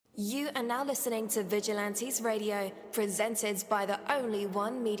You are now listening to Vigilantes Radio, presented by the Only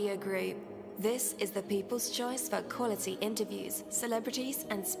One Media Group. This is the people's choice for quality interviews, celebrities,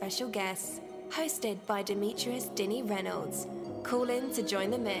 and special guests. Hosted by Demetrius Dini Reynolds. Call in to join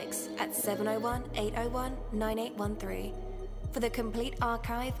the mix at 701-801-9813. For the complete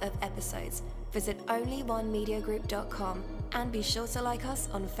archive of episodes, visit onlyonemediagroup.com and be sure to like us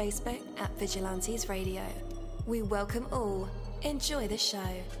on Facebook at Vigilantes Radio. We welcome all. Enjoy the show.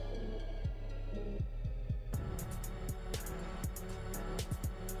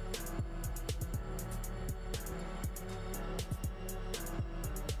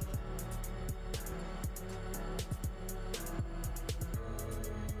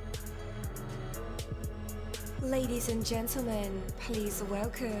 Ladies and gentlemen, please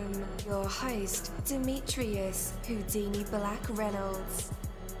welcome your host, Demetrius Houdini Black Reynolds.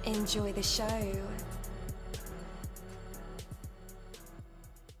 Enjoy the show.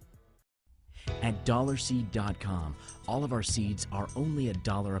 At dollarseed.com, all of our seeds are only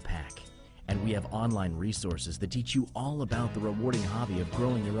 $1 a pack. And we have online resources that teach you all about the rewarding hobby of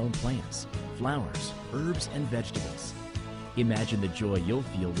growing your own plants, flowers, herbs, and vegetables. Imagine the joy you'll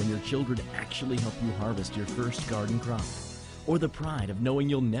feel when your children actually help you harvest your first garden crop, or the pride of knowing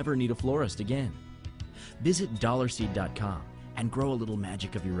you'll never need a florist again. Visit dollarseed.com and grow a little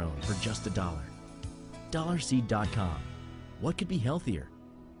magic of your own for just $1. Dollarseed.com. What could be healthier?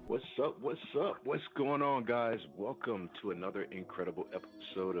 What's up? What's up? What's going on, guys? Welcome to another incredible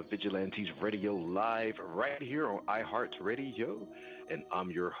episode of Vigilantes Radio live right here on iHeartRadio. And I'm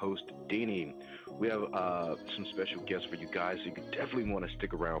your host, Dini. We have some special guests for you guys, so you definitely want to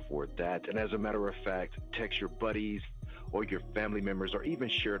stick around for that. And as a matter of fact, text your buddies or your family members or even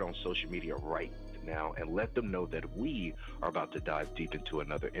share it on social media right now and let them know that we are about to dive deep into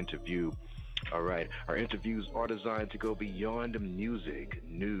another interview. All right, our interviews are designed to go beyond music,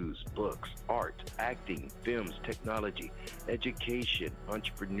 news, books, art, acting, films, technology, education,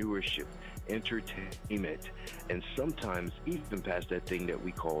 entrepreneurship, entertainment, and sometimes even past that thing that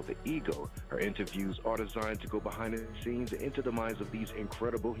we call the ego. Our interviews are designed to go behind the scenes and into the minds of these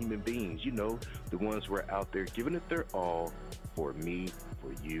incredible human beings. You know, the ones who are out there giving it their all for me,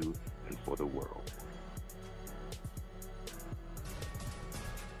 for you, and for the world.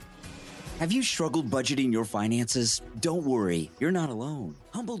 Have you struggled budgeting your finances? Don't worry, you're not alone.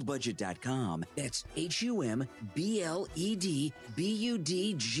 HumbledBudget.com, that's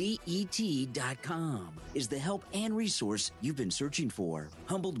HumbledBudget.com, is the help and resource you've been searching for.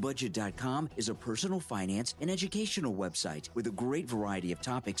 HumbledBudget.com is a personal finance and educational website with a great variety of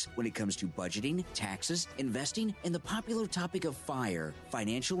topics when it comes to budgeting, taxes, investing, and the popular topic of FIRE,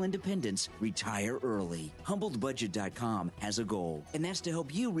 financial independence, retire early. HumbledBudget.com has a goal, and that's to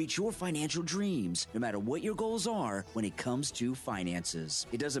help you reach your financial dreams, no matter what your goals are when it comes to finances.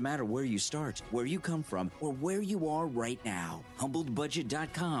 It doesn't matter where you start, where you come from, or where you are right now.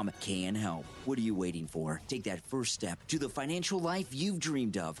 HumbledBudget.com can help. What are you waiting for? Take that first step to the financial life you've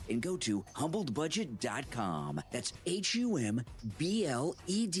dreamed of and go to HumbledBudget.com. That's HumbledBudget.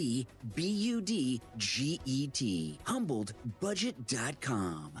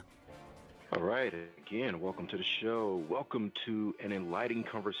 HumbledBudget.com. All right, again, welcome to the show. Welcome to an enlightening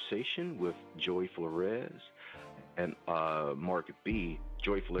conversation with Joey Florez and Mark B.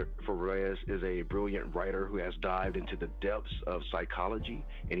 Joey Florez is a brilliant writer who has dived into the depths of psychology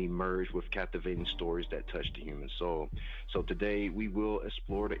and emerged with captivating stories that touch the human soul. So today we will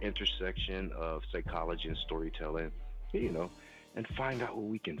explore the intersection of psychology and storytelling, you know, and find out what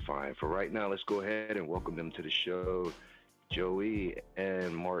we can find. For right now, let's go ahead and welcome them to the show. Joey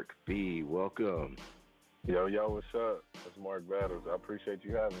and Mark B, welcome. Yo, what's up? It's Mark Battles. I appreciate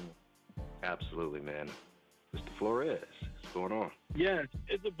you having me. Absolutely, man. Mr. Florez, what's going on? Yes,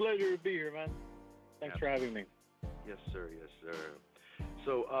 it's a pleasure to be here, man. Thanks for having me. Yes, sir. Yes, sir.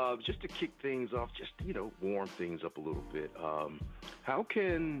 So just to kick things off, just, warm things up a little bit, how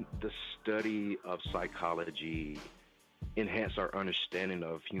can the study of psychology enhance our understanding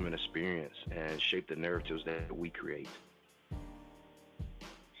of human experience and shape the narratives that we create?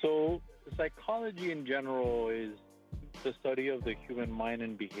 So psychology in general is the study of the human mind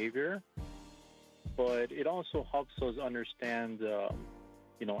and behavior, but it also helps us understand,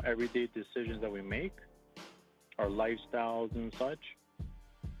 everyday decisions that we make, our lifestyles and such,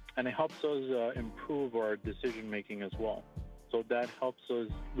 and it helps us improve our decision-making as well. So that helps us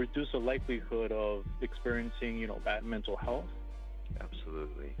reduce the likelihood of experiencing, bad mental health.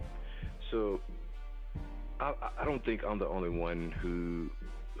 Absolutely. So I don't think I'm the only one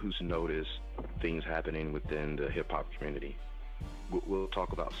who's noticed things happening within the hip-hop community. we'll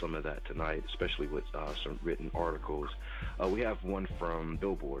talk about some of that tonight, especially with some written articles. We have one from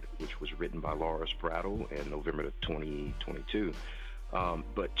Billboard, which was written by Laura Sprattle in November of 2022.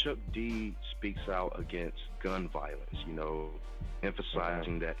 But Chuck D speaks out against gun violence,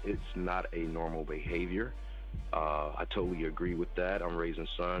 emphasizing that it's not a normal behavior. I totally agree with that. I'm raising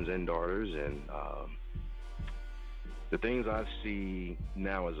sons and daughters, and the things I see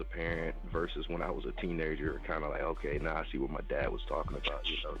now as a parent versus when I was a teenager are kind of like, okay, now I see what my dad was talking about,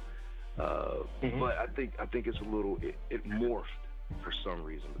 But I think it's a little, it morphed for some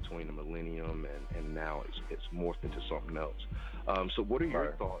reason between the millennium and now it's morphed into something else. So what are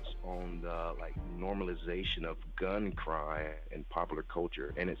your thoughts on the normalization of gun crime in popular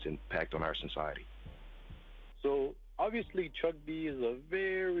culture and its impact on our society? So obviously Chuck D is a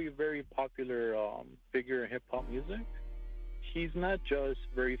very, very popular figure in hip-hop music. He's not just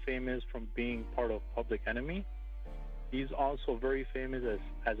very famous from being part of Public Enemy. He's also very famous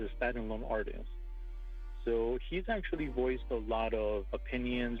as a standalone artist. So he's actually voiced a lot of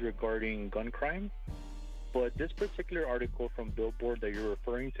opinions regarding gun crime. But this particular article from Billboard that you're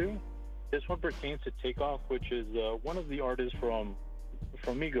referring to, this one pertains to Takeoff, which is one of the artists from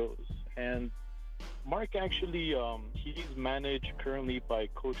Migos. And Mark actually, he's managed currently by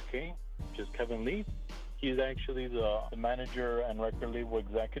Coach K, which is Kevin Lee. He's actually the manager and record label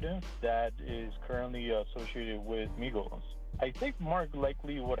executive that is currently associated with Migos. I think Mark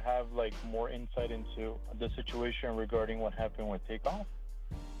likely would have more insight into the situation regarding what happened with Takeoff.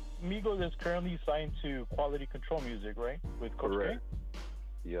 Migos is currently signed to Quality Control Music, right? With Coach Correct. K?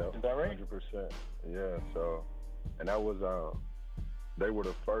 Yeah. Is that right? 100%. Yeah, so, and that was, they were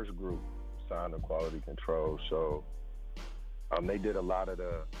the first group signed to Quality Control, so they did a lot of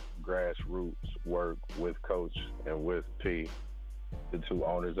the grassroots work with Coach and with P, the two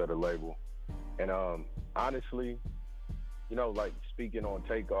owners of the label. And honestly, speaking on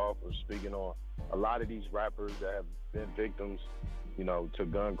Takeoff or speaking on a lot of these rappers that have been victims, to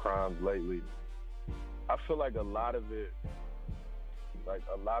gun crimes lately, I feel like a lot of it,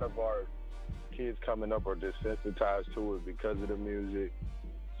 a lot of our kids coming up are desensitized to it because of the music,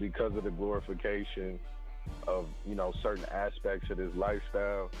 because of the glorification of, certain aspects of this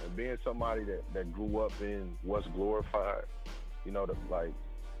lifestyle. And being somebody that grew up in what's glorified,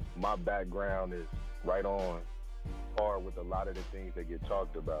 my background is right on par with a lot of the things that get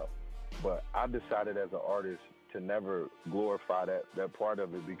talked about. But I decided as an artist to never glorify that part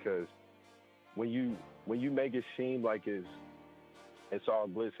of it, because when you make it seem like it's all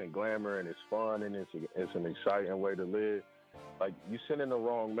glitz and glamour and it's fun and it's an exciting way to live, you sending the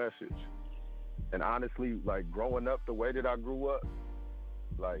wrong message. And honestly, growing up the way that I grew up,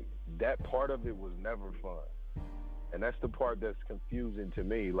 that part of it was never fun. And that's the part that's confusing to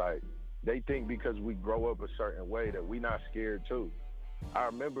me. They think because we grow up a certain way that we not scared too. I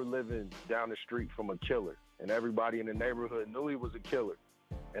remember living down the street from a killer, and everybody in the neighborhood knew he was a killer.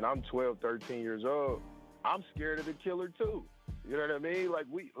 And I'm 12, 13 years old. I'm scared of the killer too. You know what I mean?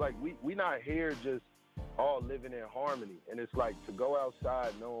 We not here just all living in harmony. And it's to go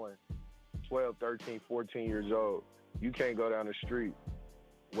outside knowing 12, 13, 14 years old, you can't go down the street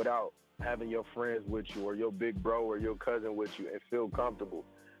without having your friends with you or your big bro or your cousin with you and feel comfortable.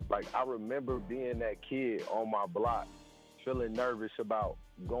 I remember being that kid on my block, feeling nervous about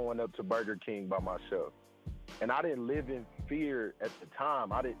going up to Burger King by myself. And I didn't live in fear at the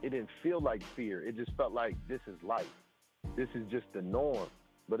time. It didn't feel like fear. It just felt like this is life. This is just the norm.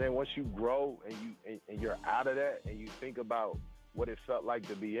 But then once you grow and you're out of that and you think about what it felt like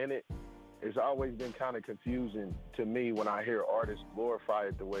to be in it, it's always been kind of confusing to me when I hear artists glorify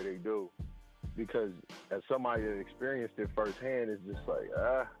it the way they do. Because as somebody that experienced it firsthand, it's just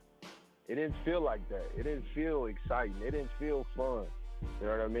it didn't feel like that. It didn't feel exciting. It didn't feel fun. You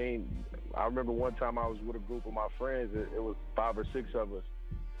know what I mean? I remember one time I was with a group of my friends. It was 5 or 6 of us.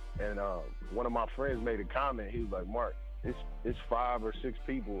 And one of my friends made a comment. He was like, Mark, it's 5 or 6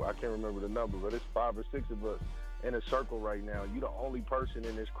 people. I can't remember the number, but it's 5 or 6 of us in a circle right now. You the only person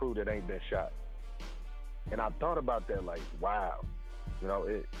in this crew that ain't been shot. And I thought about that wow.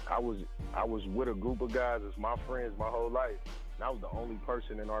 I was with a group of guys as my friends my whole life. And I was the only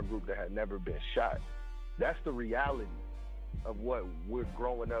person in our group that had never been shot. That's the reality of what we're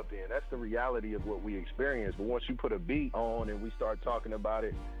growing up in. That's the reality of what we experience. But once you put a beat on and we start talking about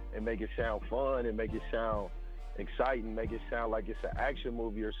it and make it sound fun and make it sound exciting, make it sound like it's an action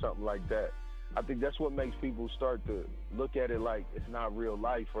movie or something like that, I think that's what makes people start to look at it like it's not real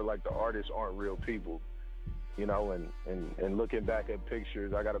life, or like the artists aren't real people. And looking back at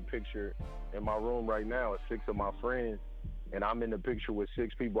pictures, I got a picture in my room right now of 6 of my friends, and I'm in the picture with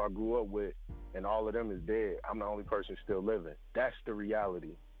 6 people I grew up with, and all of them is dead. I'm the only person still living. That's the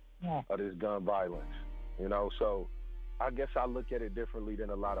reality of this gun violence, you know? So I guess I look at it differently than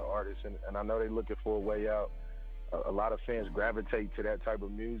a lot of artists, and I know they're looking for a way out. A lot of fans gravitate to that type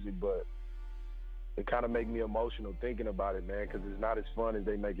of music, but it kind of make me emotional thinking about it, man, because it's not as fun as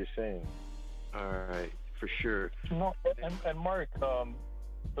they make it seem. All right, for sure. No, and Mark, for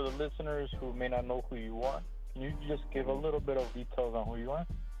the listeners who may not know who you are, can you just give a little bit of details on who you are?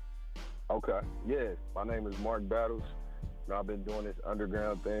 Okay, yeah. My name is Mark Battles. You know, I've been doing this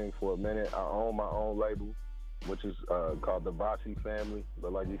underground thing for a minute. I own my own label, which is called the Bizzy family.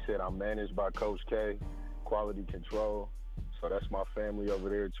 But like you said, I'm managed by Coach K, Quality Control. So that's my family over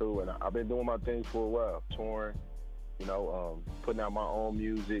there too. And I've been doing my thing for a while, touring, you know, putting out my own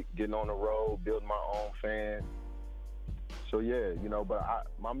music, getting on the road, building my own fan. So yeah, you know, but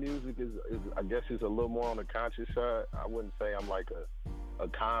my music is I guess is a little more on the conscious side. I wouldn't say I'm like a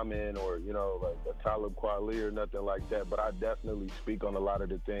Common or, you know, like a Talib Kweli or nothing like that, but I definitely speak on a lot of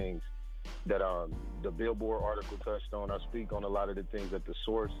the things that the Billboard article touched on. I speak on a lot of the things that the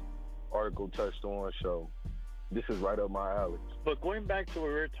Source article touched on, so this is right up my alley. But going back to what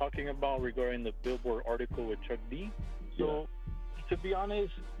we were talking about regarding the Billboard article with Chuck D, so to be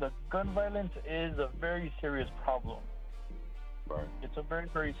honest, the gun violence is a very serious problem. Right. It's a very,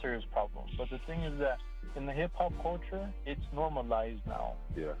 very serious problem. But the thing is that in the hip-hop culture, it's normalized now.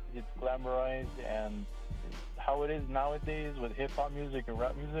 Yeah. It's glamorized, and how it is nowadays with hip-hop music and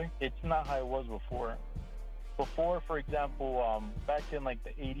rap music, it's not how it was before. Before, for example, back in like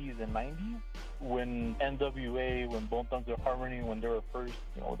the 80s and 90s, when NWA, when Bone Thugs-n-Harmony, when they were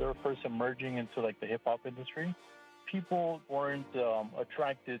first emerging into like the hip-hop industry, people weren't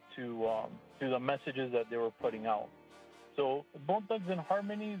attracted to the messages that they were putting out. So Bone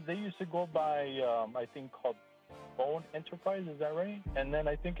Thugs-n-Harmony, they used to go by, I think, called Bone Enterprise, is that right? And then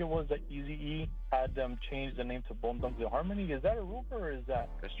I think it was that Eazy-E had them change the name to Bone Thugs-n-Harmony. Is that a rumor or is that?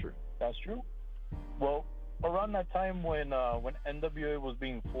 That's true. That's true? Well, around that time when NWA was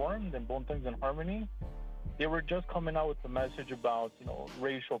being formed and Bone Thugs-n-Harmony, they were just coming out with the message about, you know,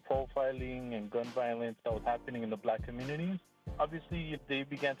 racial profiling and gun violence that was happening in the black communities. Obviously, they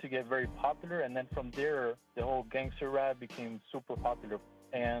began to get very popular, and then from there, the whole gangster rap became super popular.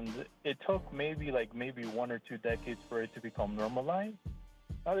 And it took maybe 1 or 2 decades for it to become normalized.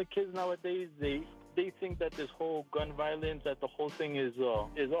 Now the kids nowadays, they think that this whole gun violence, that the whole thing is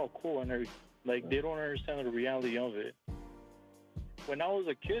all cool and everything. Like, they don't understand the reality of it. When I was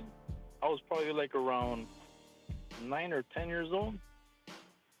a kid, I was probably like around 9 or 10 years old.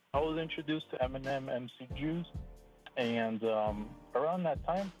 I was introduced to Eminem, MC Juice. And around that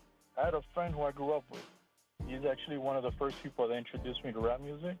time, I had a friend who I grew up with. He's actually one of the first people that introduced me to rap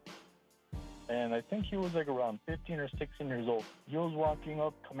music. And I think he was like around 15 or 16 years old. He was walking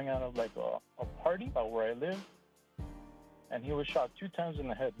up, coming out of like a party out where I live. And he was shot 2 times in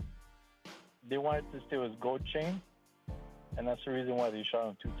the head. They wanted to steal his gold chain. And that's the reason why they shot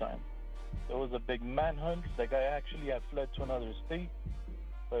him 2 times. It was a big manhunt. The guy actually had fled to another state.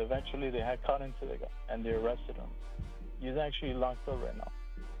 But eventually they had caught into the guy and they arrested him. He's actually locked up right now.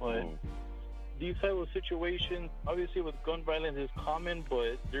 But these type of situations, obviously with gun violence is common,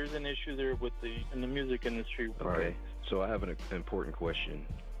 but there's an issue there in the music industry. Okay, so I have an important question.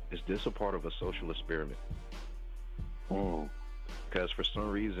 Is this a part of a social experiment? Because for some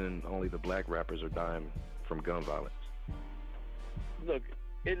reason, only the black rappers are dying from gun violence. Look,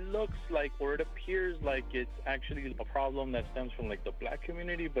 it looks like, or it appears like it's actually a problem that stems from like the black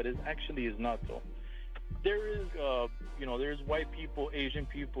community, but it actually is not so. There is, there's white people, Asian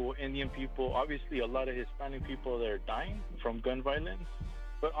people, Indian people, obviously a lot of Hispanic people that are dying from gun violence.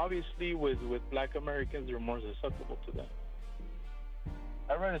 But obviously with black Americans, they're more susceptible to that.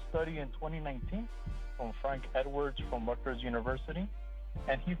 I read a study in 2019 from Frank Edwards from Rutgers University,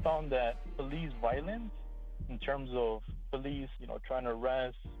 and he found that police violence, in terms of police, trying to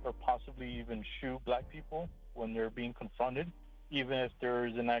arrest or possibly even shoot black people when they're being confronted, even if there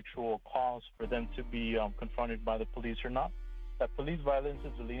is an actual cause for them to be confronted by the police or not, that police violence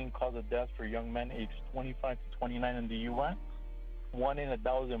is the leading cause of death for young men aged 25 to 29 in the U.S. 1 in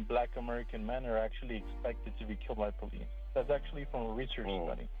 1,000 black American men are actually expected to be killed by police. That's actually from a research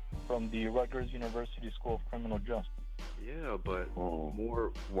study from the Rutgers University School of Criminal Justice. Yeah, but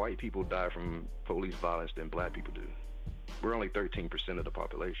more white people die from police violence than black people do. We're only 13% of the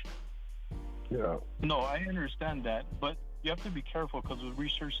population. Yeah. No, I understand that, but you have to be careful because with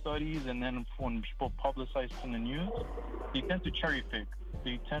research studies and then when people publicize in the news, they tend to cherry pick.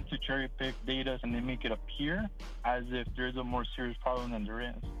 They tend to cherry pick data and they make it appear as if there's a more serious problem than there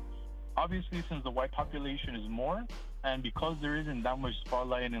is. Obviously, since the white population is more, And because there isn't that much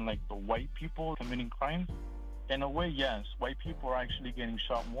spotlight in like the white people committing crimes, in a way, yes, white people are actually getting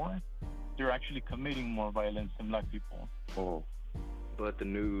shot more. They're actually committing more violence than black people. Oh, but the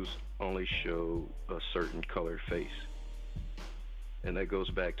news only show a certain colored face. And that goes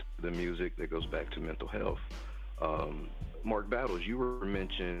back to the music, that goes back to mental health. Mark Battles, you were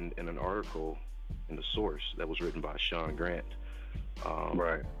mentioned in an article in The Source that was written by Sean Grant.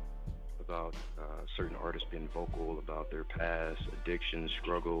 Right. About certain artists being vocal about their past, addictions,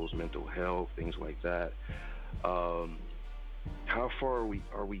 struggles, mental health, things like that. How far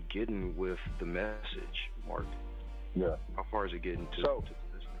are we getting with the message, Mark? Yeah. How far is it getting to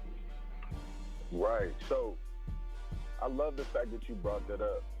this? Right. So I love the fact that you brought that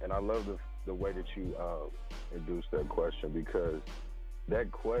up, and I love the way that you introduced that question, because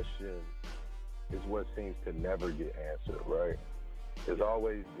that question is what seems to never get answered, right? There's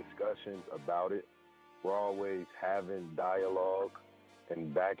always discussions about it. We're always having dialogue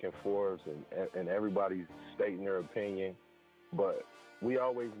and back and forth, and everybody's stating their opinion, but we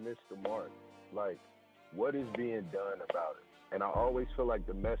always miss the mark. Like, what is being done about it? And I always feel like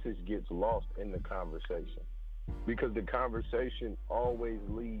the message gets lost in the conversation, because the conversation always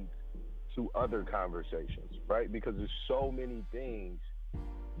leads to other conversations, right? Because there's so many things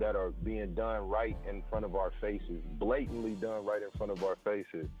that are being done right in front of our faces, blatantly done right in front of our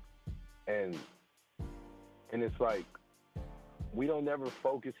faces. And it's like, we don't ever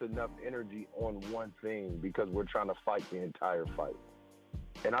focus enough energy on one thing because we're trying to fight the entire fight.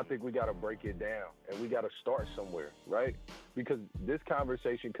 And I think we got to break it down, and we got to start somewhere, right? Because this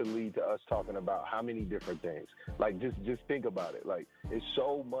conversation could lead to us talking about how many different things. Like, just think about it. Like, it's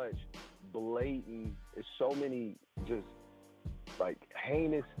so much blatant, it's so many just like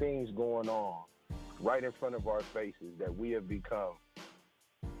heinous things going on right in front of our faces that we have become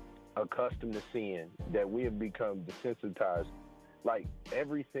accustomed to seeing, that we have become desensitized. Like,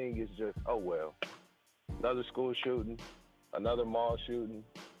 everything is just, oh, well, another school shooting, another mall shooting,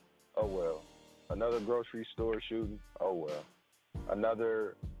 oh, well, another grocery store shooting, oh, well,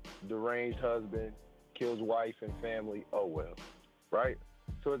 another deranged husband kills wife and family, oh, well, right?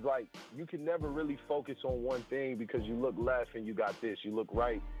 So it's like, you can never really focus on one thing, because you look left and you got this, you look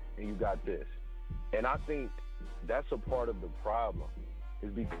right and you got this. And I think that's a part of the problem,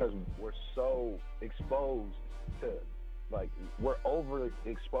 is because we're so exposed to, like, we're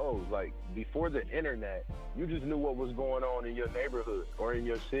overexposed. Like, before the internet, you just knew what was going on in your neighborhood or in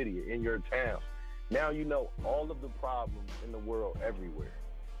your city, in your town. Now you know all of the problems in the world everywhere.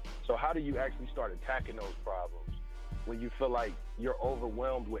 So how do you actually start attacking those problems when you feel like you're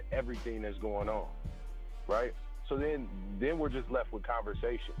overwhelmed with everything that's going on, right? So then we're just left with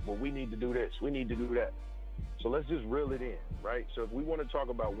conversation. Well, we need to do this, we need to do that. So let's just reel it in, right? So if we want to talk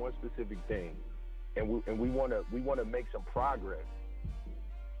about one specific thing, and we want to make some progress,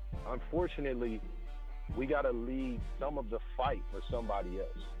 unfortunately, we got to leave some of the fight for somebody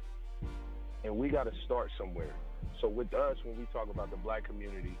else, and we got to start somewhere. So with us, when we talk about the black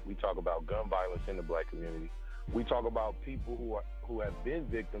community, we talk about gun violence in the black community. We talk about people who have been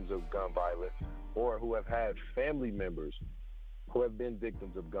victims of gun violence, or who have had family members who have been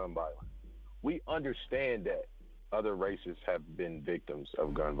victims of gun violence. We understand that other races have been victims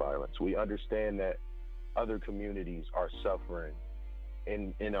of gun violence. We understand that other communities are suffering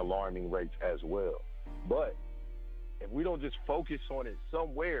in alarming rates as well. But if we don't just focus on it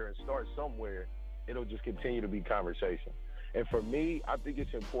somewhere and start somewhere, it'll just continue to be conversation. And for me, I think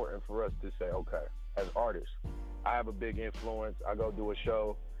it's important for us to say, okay, as artists, I have a big influence. I go do a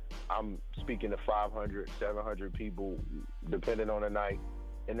show, I'm speaking to 500, 700 people, depending on the night,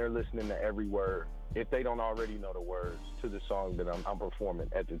 and they're listening to every word, if they don't already know the words to the song that I'm performing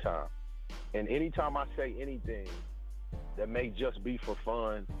at the time. And anytime I say anything that may just be for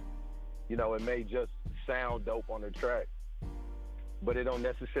fun, you know, it may just sound dope on the track, but it don't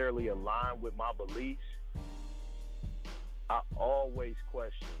necessarily align with my beliefs, I always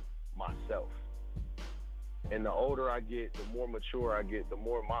question myself. And the older I get, the more mature I get, the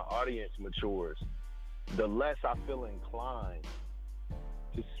more my audience matures, the less I feel inclined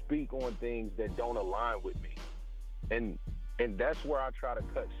to speak on things that don't align with me. And that's where I try to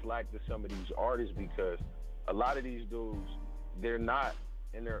cut slack to some of these artists, because a lot of these dudes, they're not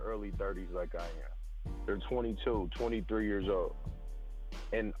in their early 30s like I am. They're 22, 23 years old.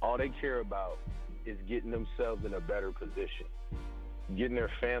 And all they care about is getting themselves in a better position, getting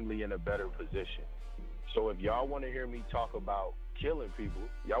their family in a better position. So if y'all want to hear me talk about killing people,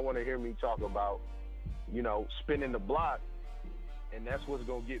 y'all want to hear me talk about, you know, spinning the block, and that's what's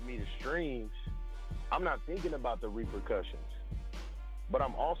going to get me the streams, I'm not thinking about the repercussions. but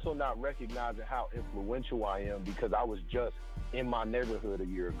I'm also not recognizing how influential I am because I was just in my neighborhood a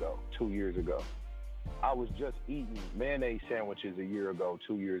year ago, 2 years ago. I was just eating mayonnaise sandwiches a year ago,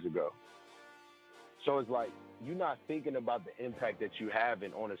 2 years ago. So it's like, you're not thinking about the impact that you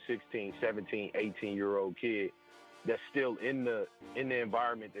having on a 16, 17, 18-year-old kid that's still in the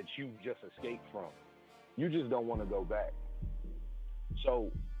environment that you just escaped from. You just don't want to go back.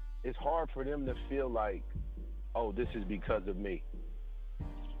 So it's hard for them to feel like, oh, this is because of me.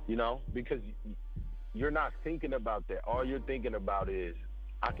 You know, because you're not thinking about that. All you're thinking about is,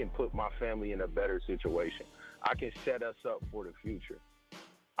 I can put my family in a better situation. I can set us up for the future.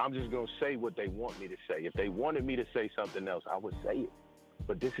 I'm just going to say what they want me to say. If they wanted me to say something else, I would say it.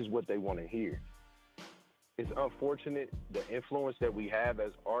 But this is what they want to hear. It's unfortunate, the influence that we have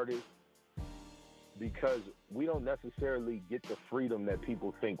as artists, because we don't necessarily get the freedom that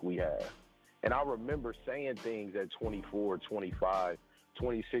people think we have. And I remember saying things at 24, 25,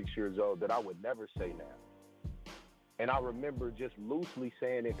 26 years old that I would never say now. And I remember just loosely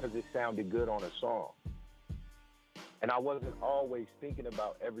saying it because it sounded good on a song. And I wasn't always thinking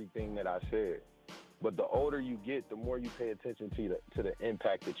about everything that I said. But the older you get, the more you pay attention to the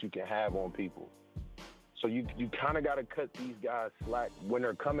impact that you can have on people. So you kind of got to cut these guys slack when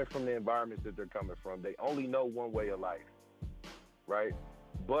they're coming from the environments that they're coming from. They only know one way of life, right?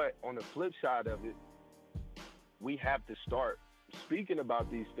 But on the flip side of it, we have to start speaking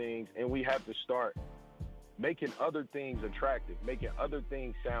about these things, and we have to start making other things attractive, making other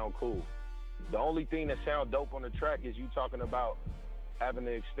things sound cool. The only thing that sound dope on the track is you talking about having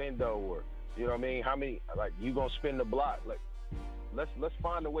an extendo, or, you know what I mean? How many, like, you gonna spin the block? Like, let's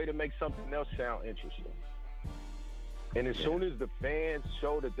find a way to make something else sound interesting. And as soon as the fans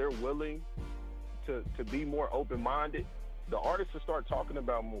show that they're willing to be more open-minded, the artists will start talking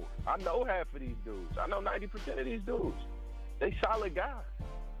about more. I know half of these dudes. I know 90% of these dudes. They solid guys.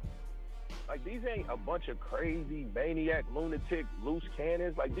 Like, these ain't a bunch of crazy, maniac, lunatic, loose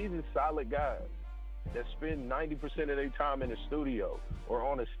cannons. Like, these are solid guys that spend 90% of their time in the studio or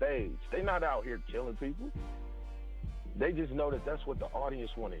on a stage. They not out here killing people. They just know that that's what the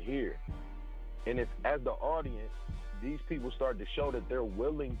audience want to hear. And if, as the audience, these people start to show that they're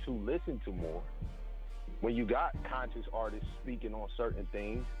willing to listen to more, when you got conscious artists speaking on certain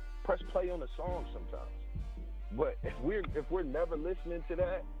things, press play on the song sometimes. But if we're never listening to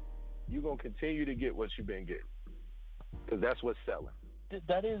that, you're going to continue to get what you've been getting, because that's what's selling.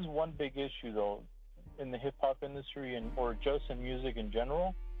 That is one big issue, though, in the hip-hop industry or just in music in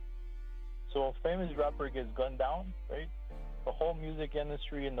general. So a famous rapper gets gunned down, right? The whole music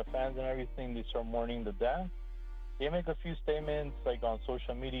industry and the fans and everything, they start mourning the death. They make a few statements, like on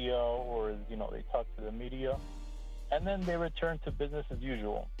social media, or, you know, they talk to the media, and then they return to business as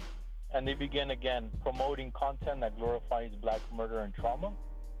usual. And they begin again promoting content that glorifies black murder and trauma.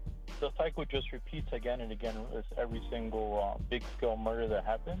 The cycle just repeats again and again with every single big-scale murder that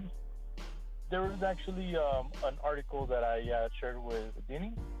happens. There was actually an article that I shared with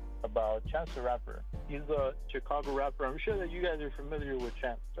Dini about Chance the Rapper. He's a Chicago rapper. I'm sure that you guys are familiar with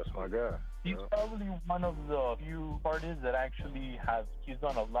Chance. That's my guy. He's probably one of the few artists that actually he's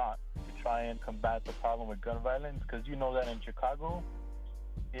done a lot to try and combat the problem with gun violence, because you know that in Chicago,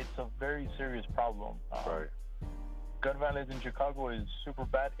 it's a very serious problem. Right. Gun violence in Chicago is super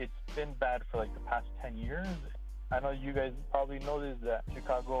bad. It's been bad for like the past 10 years. I know you guys probably noticed that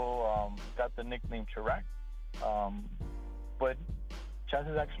Chicago got the nickname Chirac. But Chance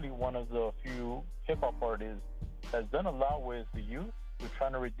is actually one of the few hip-hop artists that's done a lot with the youth. We're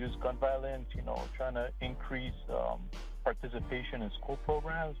trying to reduce gun violence, you know, trying to increase participation in school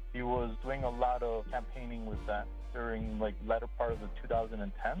programs. He was doing a lot of campaigning with that during like latter part of the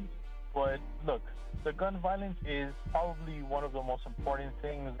 2010s. But look, the gun violence is probably one of the most important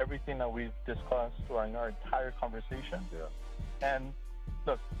things, everything that we've discussed during our entire conversation. Yeah. And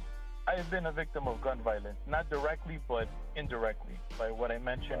look, I've been a victim of gun violence, not directly, but indirectly. Like what I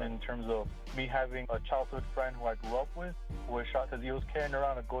mentioned in terms of me having a childhood friend who I grew up with, who was shot because he was carrying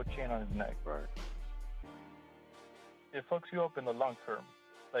around a gold chain on his neck. Right. It fucks you up in the long term.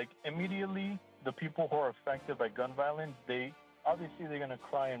 Like, immediately, the people who are affected by gun violence, obviously they're going to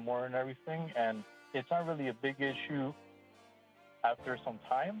cry and mourn and everything, and it's not really a big issue after some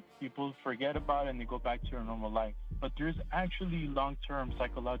time. People forget about it and they go back to their normal life. But there's actually long-term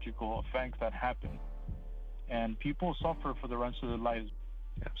psychological effects that happen, and people suffer for the rest of their lives.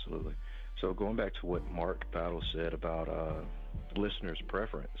 Absolutely. So going back to what Mark Battle said about listeners'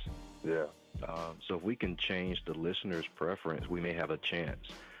 preference. Yeah. So if we can change the listener's preference, we may have a chance.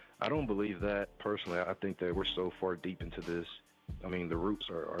 I don't believe that personally. I think that we're so far deep into this. I mean, the roots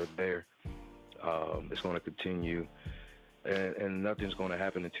are there. It's going to continue. and nothing's going to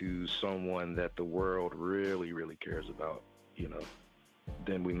happen to someone that the world really, really cares about, you know,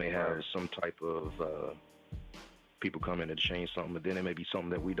 then we may have some type of people come in to change something, but then it may be something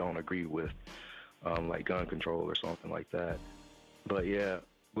that we don't agree with, like gun control or something like that. But yeah,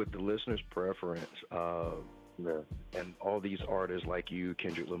 with the listener's preference, and all these artists like you,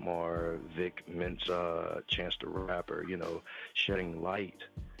 Kendrick Lamar, Vic Mensa, Chance the Rapper, you know, shedding light,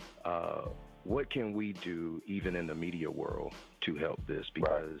 what can we do even in the media world to help this?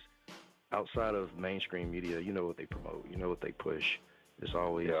 Because outside of mainstream media, you know what they promote, you know what they push. It's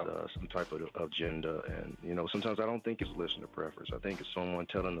always some type of agenda, and, you know, sometimes I don't think it's listener preference. I think it's someone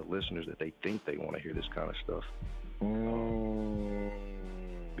telling the listeners that they think they want to hear this kind of stuff.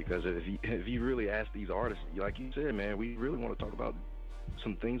 Because if you really ask these artists, like you said, man, we really want to talk about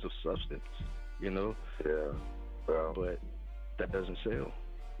some things of substance, you know? But that doesn't sell.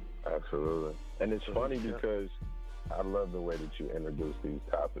 Absolutely. And it's funny because I love the way that you introduce these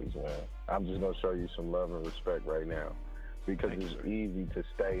topics, man. I'm just going to show you some love and respect right now, because it's easy to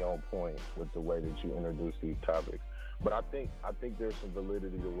stay on point with the way that you introduce these topics. But I think there's some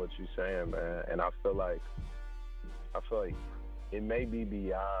validity to what you're saying, man. And I feel like it may be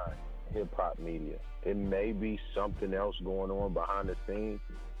beyond hip hop media. It may be something else going on behind the scenes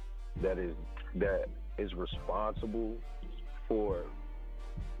that is responsible for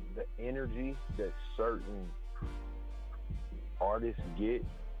the energy that certain artists get.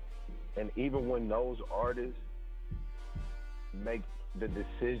 And even when those artists make the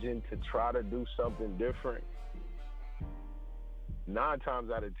decision to try to do something different, 9 times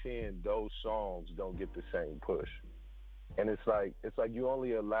out of 10, those songs don't get the same push. And it's like you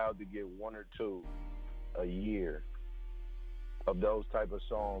only allowed to get 1 or 2 a year of those type of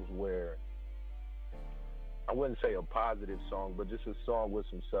songs where, I wouldn't say a positive song, but just a song with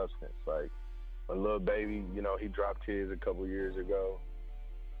some substance. Like a Lil Baby, you know, he dropped his a couple years ago,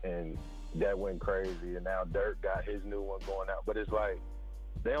 and that went crazy, and now Dirk got his new one going out. But it's like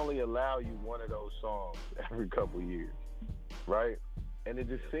they only allow you 1 of those songs every couple years, right? And it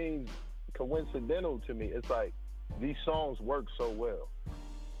just seems coincidental to me. It's like these songs work so well.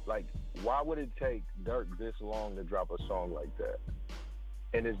 Like, why would it take Dirk this long to drop a song like that?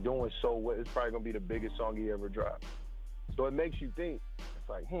 And it's doing so well. It's probably going to be the biggest song he ever dropped. So it makes you think, it's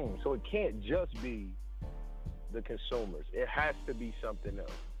like, so it can't just be the consumers. It has to be something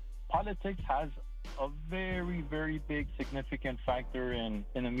else. Politics has a very, very big significant factor in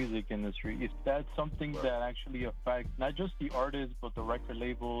the music industry. If that's something that actually affects not just the artists, but the record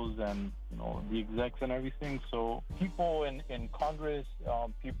labels and, you know, the execs and everything. So people in Congress,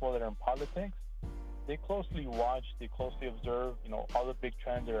 people that are in politics, they closely watch, they closely observe, you know, all the big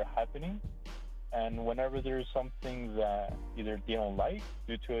trends that are happening. And whenever there's something that either they don't like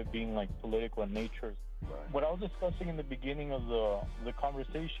due to it being like political in nature. What I was discussing in the beginning of the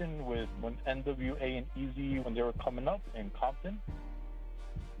conversation with when NWA and Easy, when they were coming up in Compton,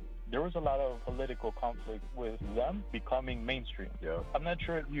 there was a lot of political conflict with them becoming mainstream. I'm not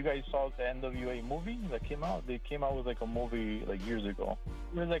sure if you guys saw the NWA movie that came out. They came out with like a movie like years ago.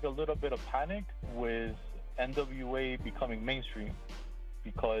 There was like a little bit of panic with NWA becoming mainstream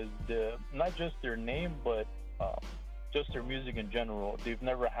because not just their name, but just their music in general. They've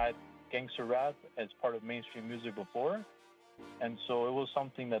never had gangster rap as part of mainstream music before, and so it was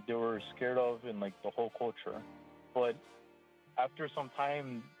something that they were scared of in like the whole culture. But after some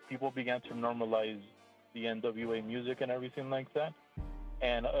time, people began to normalize the NWA music and everything like that,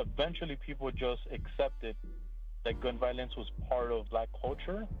 and eventually people just accepted that gun violence was part of black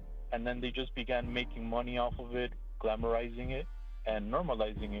culture, and then they just began making money off of it, glamorizing it and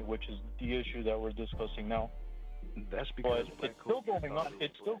normalizing it, which is the issue that we're discussing now. That's because it's still going on.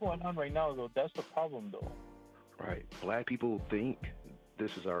 It's still going on right now, though. That's the problem, though. Right. Black people think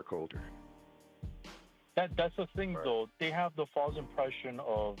this is our culture. That's the thing, though. They have the false impression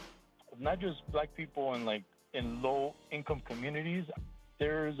of not just black people in low-income communities.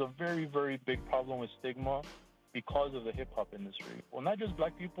 There's a very, very big problem with stigma because of the hip-hop industry. Well, not just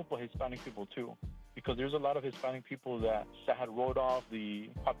black people, but Hispanic people, too. Because there's a lot of Hispanic people that had wrote off the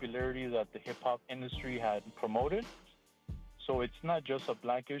popularity that the hip-hop industry had promoted. So it's not just a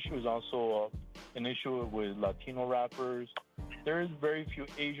black issue, it's also an issue with Latino rappers. There is very few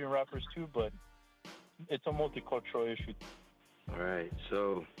Asian rappers too, but it's a multicultural issue. All right,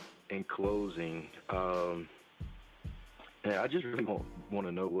 so in closing, I just really want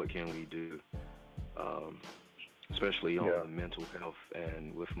to know what can we do, especially on the mental health,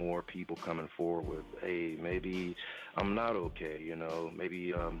 and with more people coming forward with, hey, maybe I'm not okay, you know,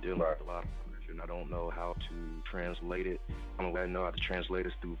 maybe I'm dealing with a lot of pressure and I don't know how to translate it. I know how to translate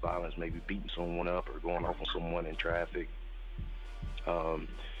it through violence, maybe beating someone up or going off on someone in traffic.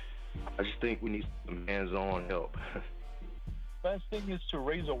 I just think we need some hands-on help. Best thing is to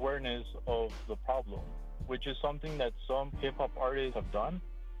raise awareness of the problem, which is something that some hip-hop artists have done.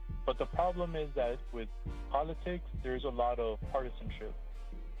 But the problem is that with politics, there's a lot of partisanship.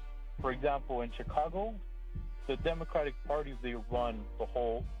 For example, in Chicago, the Democratic Party, they run the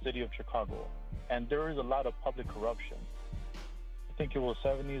whole city of Chicago. And there is a lot of public corruption. I think it was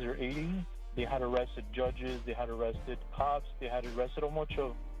 70s or 80s. They had arrested judges, they had arrested cops, they had arrested a bunch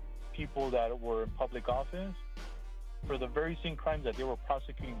of people that were in public office for the very same crimes that they were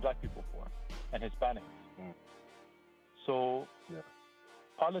prosecuting black people for and Hispanics. So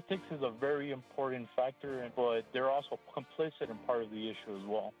politics is a very important factor, but they're also complicit in part of the issue as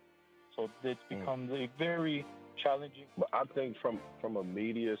well. So it becomes a very challenging. But I think from a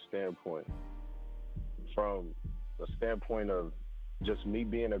media standpoint, from a standpoint of just me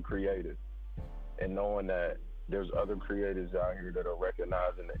being a creative and knowing that there's other creators out here that are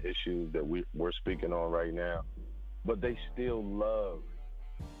recognizing the issues that we're speaking on right now, but they still love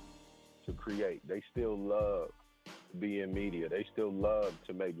to create. They still love to be in media. They still love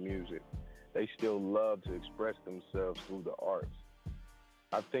to make music. They still love to express themselves through the arts.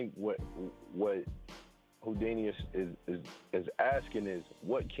 I think what Houdini is asking is,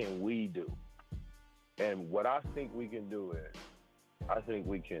 what can we do? And what I think we can do is, I think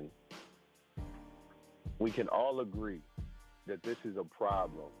we can all agree that this is a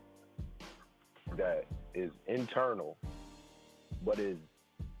problem that is internal, but it's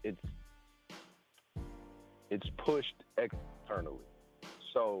pushed externally.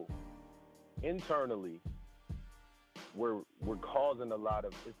 So internally, we're causing a lot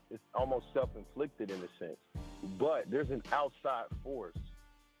of, it's almost self-inflicted in a sense, but there's an outside force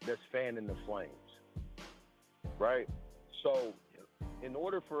that's fanning the flames, right? So in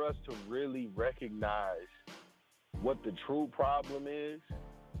order for us to really recognize what the true problem is,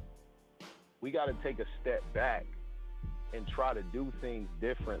 we got to take a step back and try to do things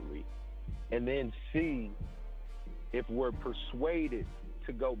differently, and then see if we're persuaded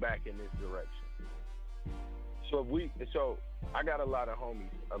to go back in this direction. So I got a lot of homies,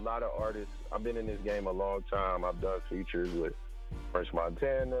 a lot of artists. I've been in this game a long time. I've done features with French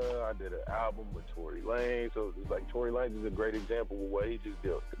Montana. I did an album with Tory Lanez. So it's like Tory Lanez is a great example of what he just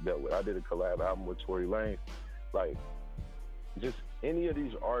dealt with. I did a collab album with Tory Lanez. Like, just any of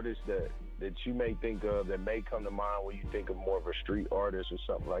these artists that you may think of that may come to mind when you think of more of a street artist or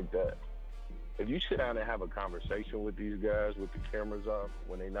something like that. If you sit down and have a conversation with these guys with the cameras off,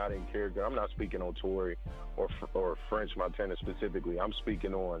 when they're not in character, I'm not speaking on Tory or French Montana specifically. I'm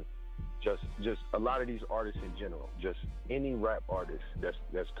speaking on just a lot of these artists in general, just any rap artist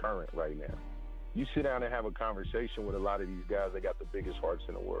that's current right now. You sit down and have a conversation with a lot of these guys, they got the biggest hearts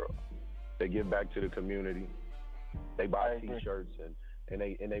in the world. They give back to the community. They buy T-shirts and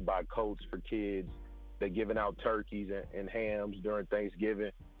they buy coats for kids. They're giving out turkeys and hams during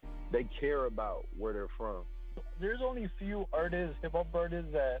Thanksgiving. They care about where they're from. There's only a few artists, hip-hop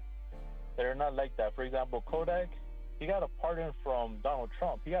artists that are not like that. For example, Kodak, he got a pardon from Donald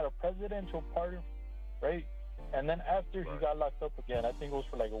Trump. He got a presidential pardon, right? And then after he got locked up again, I think it was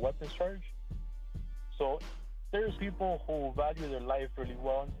for like a weapons charge. So there's people who value their life really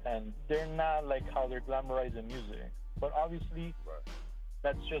well, and they're not like how they're glamorizing music. But obviously,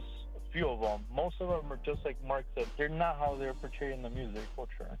 that's just a few of them. Most of them are just like Mark said. They're not how they're portraying the music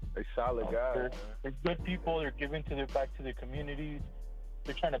culture. They solid guys. They're good people. They're giving back to their communities.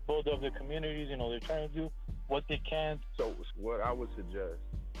 They're trying to build up their communities. You know, they're trying to do what they can. So what I would suggest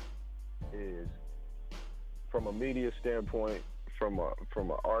is, from a media standpoint, from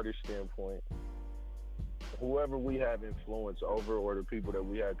an artist standpoint, whoever we have influence over or the people that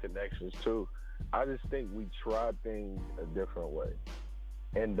we have connections to, I just think we try things a different way.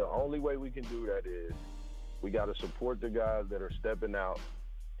 And the only way we can do that is we got to support the guys that are stepping out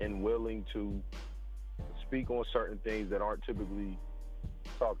and willing to speak on certain things that aren't typically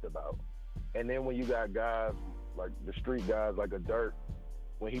talked about. And then when you got guys like the street guys like a Dirt,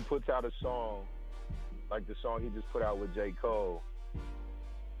 when he puts out a song, like the song he just put out with J. Cole,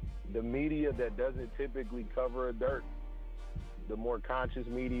 the media that doesn't typically cover a Dirt, the more conscious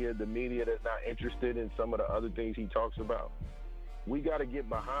media, the media that's not interested in some of the other things he talks about, we got to get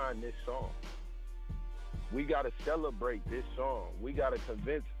behind this song. We got to celebrate this song. We got to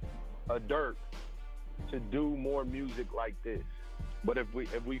convince a Dirt to do more music like this. But if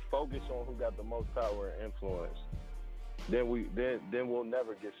we focus on who got the most power and influence, then we'll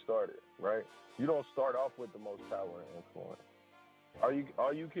never get started, right? You don't start off with the most power and influence.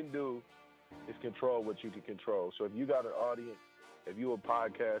 All you can do is control what you can control. So if you got an audience, if you a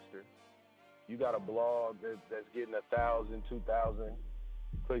podcaster, you got a blog that's getting 1,000, 2,000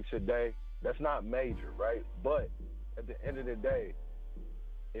 clicks a day. That's not major, right? But at the end of the day,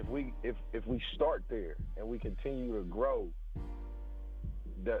 if we start there and we continue to grow,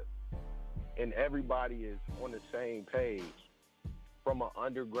 and everybody is on the same page from an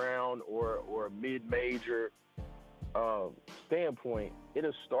underground or a mid-major standpoint,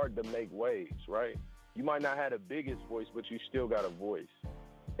 it'll start to make waves, right? You might not have the biggest voice, but you still got a voice.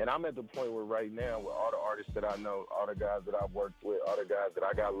 And I'm at the point where right now, with all the artists that I know, all the guys that I've worked with, all the guys that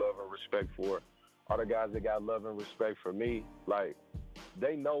I got love and respect for, all the guys that got love and respect for me, like,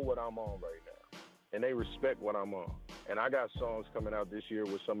 they know what I'm on right now, and they respect what I'm on. And I got songs coming out this year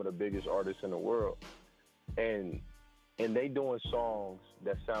with some of the biggest artists in the world, and they doing songs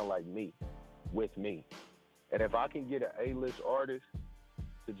that sound like me, with me. And if I can get an A-list artist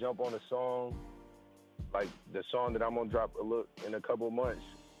to jump on a song, like the song that I'm gonna drop in a couple of months,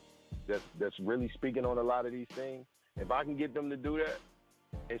 that's really speaking on a lot of these things, if I can get them to do that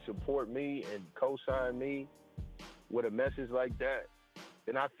and support me and co-sign me with a message like that,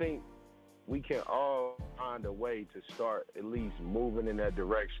 then I think we can all find a way to start at least moving in that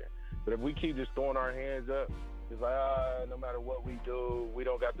direction. But if we keep just throwing our hands up, it's like, no matter what we do, we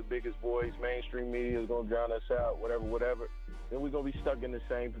don't got the biggest voice, mainstream media is going to drown us out, whatever, then we're going to be stuck in the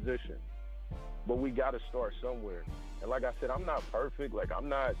same position. But we got to start somewhere. And like I said, I'm not perfect. Like, I'm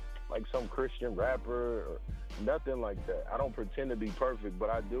not like some Christian rapper or nothing like that. I don't pretend to be perfect, but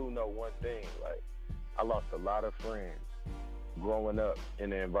I do know one thing. Like, I lost a lot of friends growing up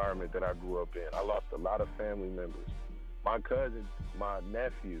in the environment that I grew up in. I lost a lot of family members. My cousin, my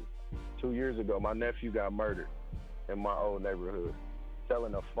nephew, 2 years ago, my nephew got murdered in my old neighborhood,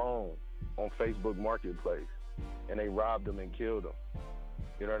 selling a phone on Facebook Marketplace, and they robbed him and killed him.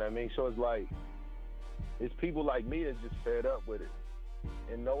 You know what I mean? So it's like, it's people like me that's just fed up with it.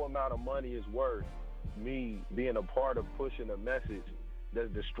 And no amount of money is worth me being a part of pushing a message that's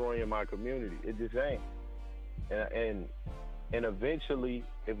destroying my community. It just ain't. And eventually,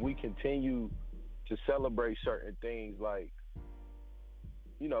 if we continue to celebrate certain things like,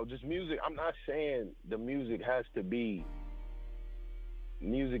 you know, just music, I'm not saying the music has to be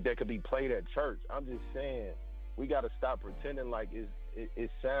music that could be played at church. I'm just saying we got to stop pretending like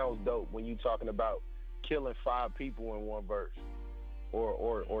it sounds dope when you talking about killing 5 people in one verse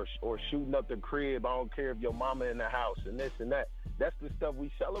or shooting up the crib. I don't care if your mama in the house and this and that. That's the stuff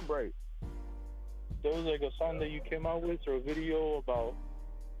we celebrate. There was like a song that you came out with or a video about,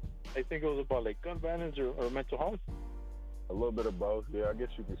 I think it was about like gun violence or mental health. A little bit of both, yeah, I guess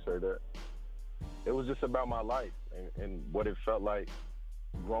you could say that. It was just about my life and what it felt like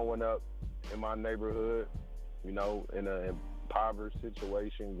growing up in my neighborhood, you know, in an impoverished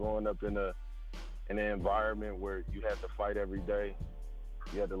situation, growing up in an environment where you had to fight every day.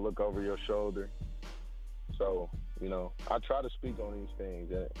 You had to look over your shoulder. So, you know, I try to speak on these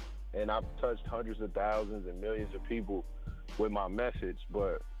things, and I've touched hundreds of thousands and millions of people with my message,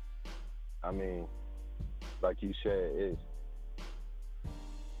 but, I mean, like you said,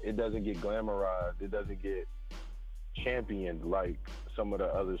 it doesn't get glamorized. It doesn't get championed like some of the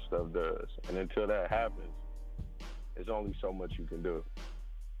other stuff does. And until that happens, there's only so much you can do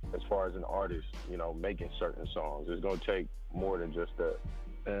as far as an artist, you know, making certain songs. It's going to take more than just that.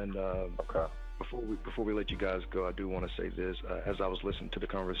 And okay. Before we let you guys go, I do want to say this. As I was listening to the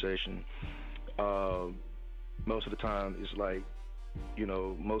conversation, most of the time it's like, you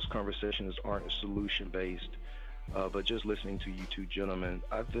know, most conversations aren't solution-based, but just listening to you two gentlemen,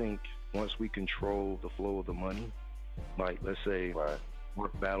 I think once we control the flow of the money, like let's say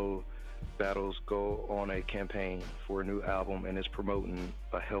Mark Battles go on a campaign for a new album and it's promoting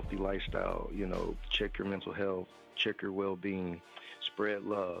a healthy lifestyle, you know, check your mental health, check your well-being, spread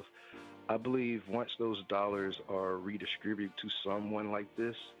love. I believe once those dollars are redistributed to someone like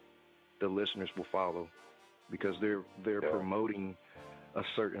this, the listeners will follow because they're promoting a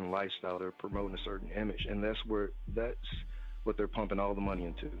certain lifestyle, they're promoting a certain image, and that's what they're pumping all the money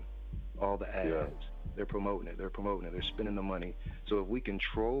into, all the ads. Yeah. They're promoting it, they're spending the money. So if we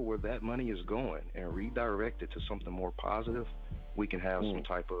control where that money is going and redirect it to something more positive, we can have some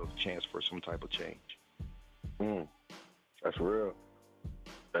type of chance for some type of change. That's real.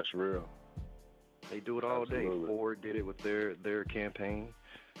 That's real. They do it all day. Ford did it with their campaign.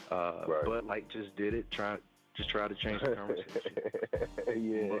 Bud Light just did it, try to change the conversation.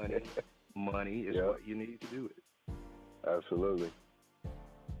 Yeah. Money is what you need to do it. Absolutely.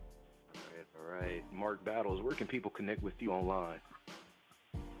 All right. Mark Battles, where can people connect with you online?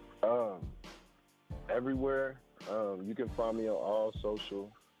 Everywhere. You can find me on all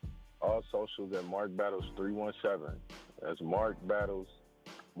socials at Mark Battles 317. That's Mark Battles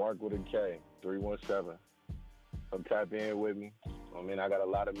Mark with a K, 317. Come tap in with me. I mean, I got a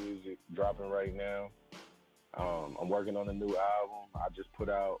lot of music dropping right now. I'm working on a new album. I just put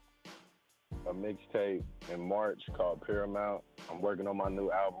out a mixtape in March called Paramount. I'm working on my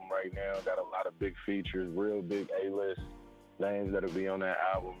new album right now. Got a lot of big features, real big A-list names that'll be on that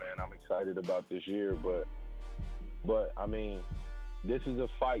album, man. I'm excited about this year, but I mean, this is a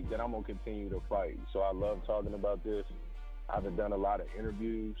fight that I'm gonna continue to fight. So I love talking about this. I haven't done a lot of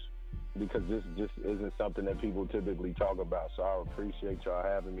interviews because this just isn't something that people typically talk about. So I appreciate y'all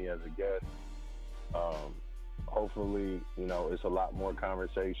having me as a guest. Hopefully, you know, it's a lot more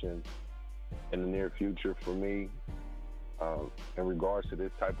conversations in the near future for me in regards to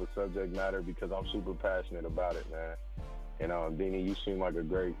this type of subject matter because I'm super passionate about it, man. You know, Dini, you seem like a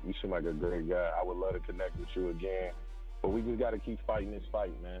great guy. I would love to connect with you again, but we just got to keep fighting this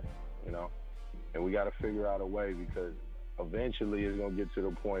fight, man. You know, and we got to figure out a way because eventually it's gonna get to the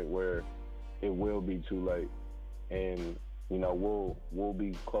point where it will be too late, and you know we'll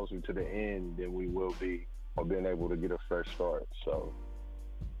be closer to the end than we will be or being able to get a fresh start. So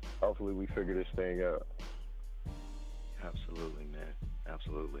hopefully we figure this thing out. Absolutely, man.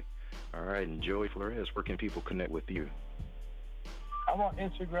 Absolutely. All right, and Joey Florez, where can people connect with you? I'm on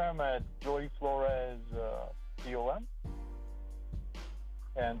Instagram at Joey Florez, COM,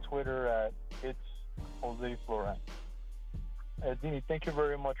 and Twitter at It's Jose Florez. Dini, thank you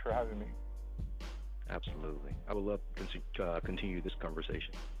very much for having me. Absolutely. I would love to continue this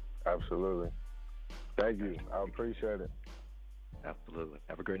conversation. Absolutely. Thank you. I appreciate it. Absolutely.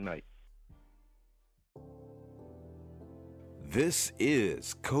 Have a great night. This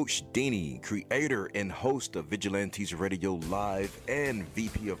is Coach Dini, creator and host of Vigilantes Radio Live and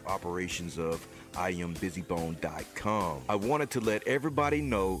VP of Operations of IamBizzyBone.com. I wanted to let everybody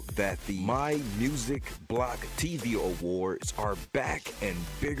know that the My Music Block TV Awards are back and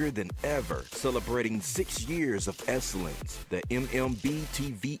bigger than ever, celebrating 6 years of excellence. The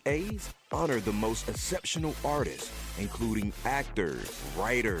MMBTVAs honor the most exceptional artists, including actors,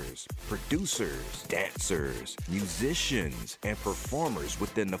 writers, producers, dancers, musicians, and performers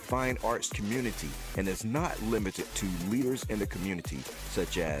within the fine arts community, and is not limited to leaders in the community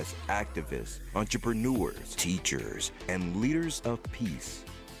such as activists, entrepreneurs, teachers, and leaders of peace.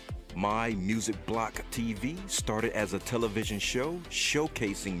 My Music Block TV started as a television show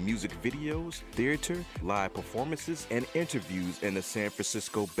showcasing music videos, theater, live performances, and interviews in the San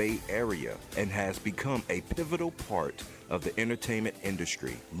Francisco Bay Area, and has become a pivotal part of the entertainment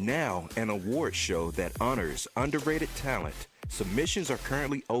industry. Now, an award show that honors underrated talent. Submissions are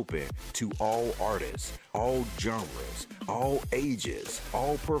currently open to all artists, all genres, all ages,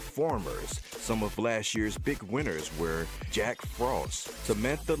 all performers. Some of last year's big winners were Jack Frost,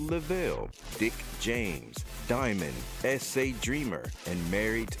 Samantha Lavelle, Dick James, Diamond, S.A. Dreamer, and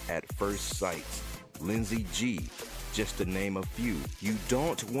Married at First Sight, Lindsay G., just to name a few. You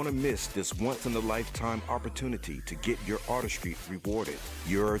don't want to miss this once-in-a-lifetime opportunity to get your artistry rewarded.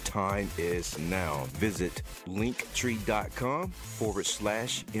 Your time is now. Visit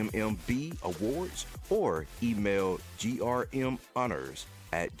linktree.com/MMB Awards or email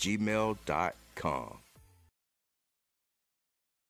grmhonors@gmail.com.